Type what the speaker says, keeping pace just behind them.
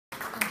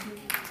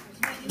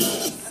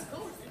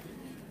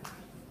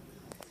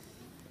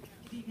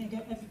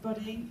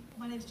everybody.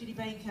 My name is Julie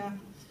Baker.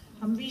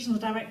 I'm Regional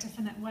Director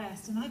for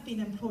NetWest, and I've been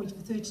employed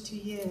for 32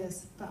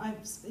 years, but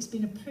it's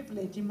been a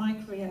privilege in my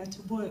career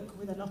to work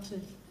with a lot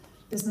of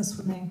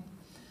businesswomen.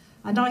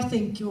 And I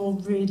think you're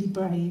really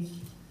brave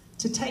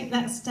to take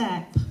that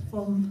step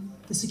from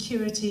the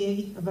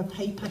security of a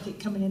pay packet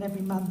coming in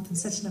every month and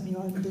setting up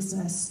your own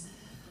business.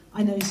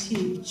 I know it's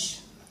huge,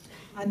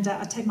 and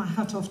I take my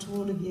hat off to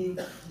all of you.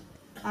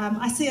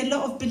 I see a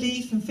lot of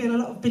belief and feel a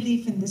lot of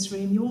belief in this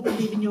room. You all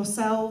believe in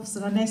yourselves,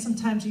 and I know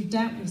sometimes you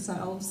doubt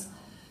yourselves,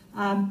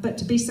 but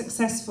to be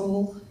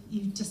successful,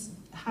 you just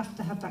have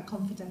to have that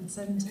confidence,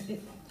 and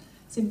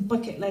it's in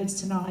bucket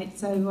loads tonight,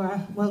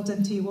 so well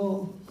done to you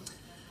all.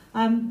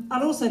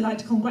 I'd also like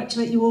to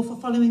congratulate you all for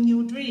following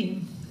your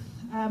dream.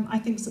 I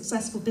think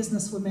successful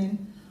businesswomen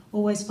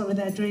always follow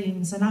their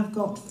dreams, and I've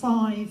got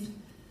 5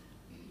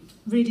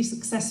 really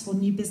successful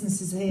new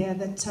businesses here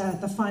that are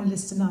the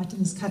finalists tonight in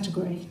this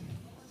category.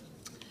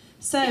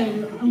 So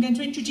I'm going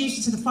to introduce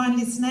you to the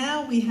finalists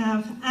now. We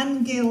have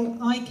Gill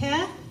Eye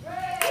Care.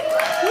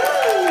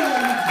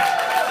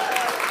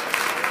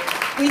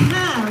 We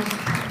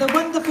have the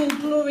wonderful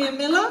Gloria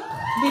Miller,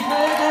 we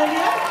heard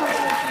earlier,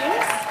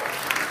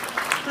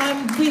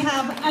 we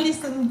have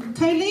Alison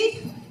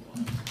Coley,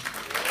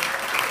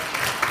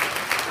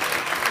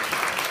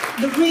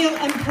 the Real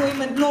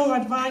Employment Law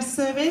Advice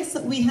Service.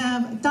 We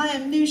have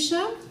Diane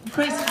Nusha,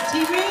 Grace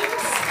Tea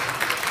Rooms.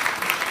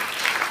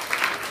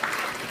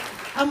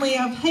 And we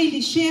have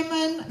Hayley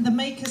Shearman, the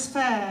Makers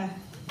Fair.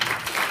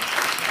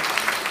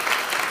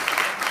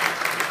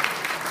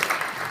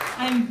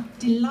 I'm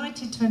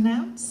delighted to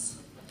announce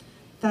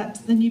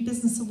that the New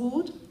Business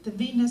Award, the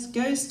Venus,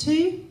 goes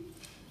to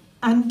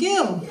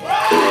Gill.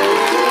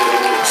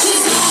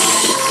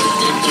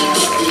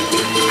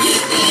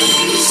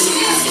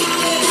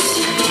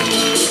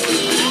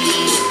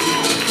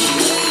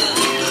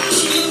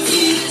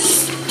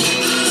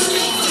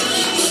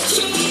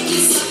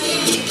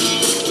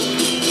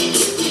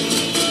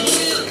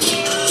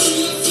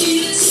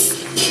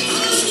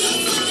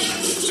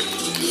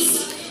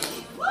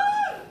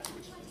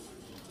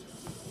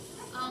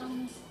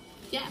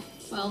 Yeah,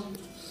 well,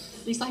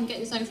 at least I can get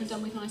this over and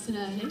done with nice and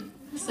early.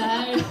 So,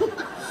 and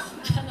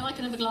then I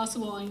can have a glass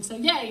of wine. So,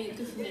 yay,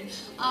 good for me.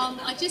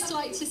 I'd just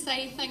like to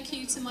say thank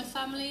you to my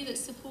family that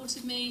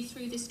supported me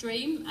through this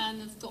dream and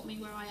have got me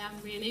where I am,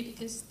 really,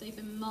 because they've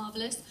been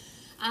marvellous.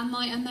 And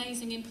my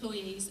amazing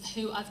employees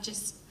who I've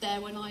just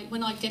there when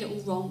I get it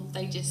all wrong,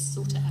 they just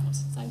sort it out.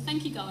 So,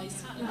 thank you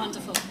guys. You're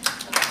wonderful.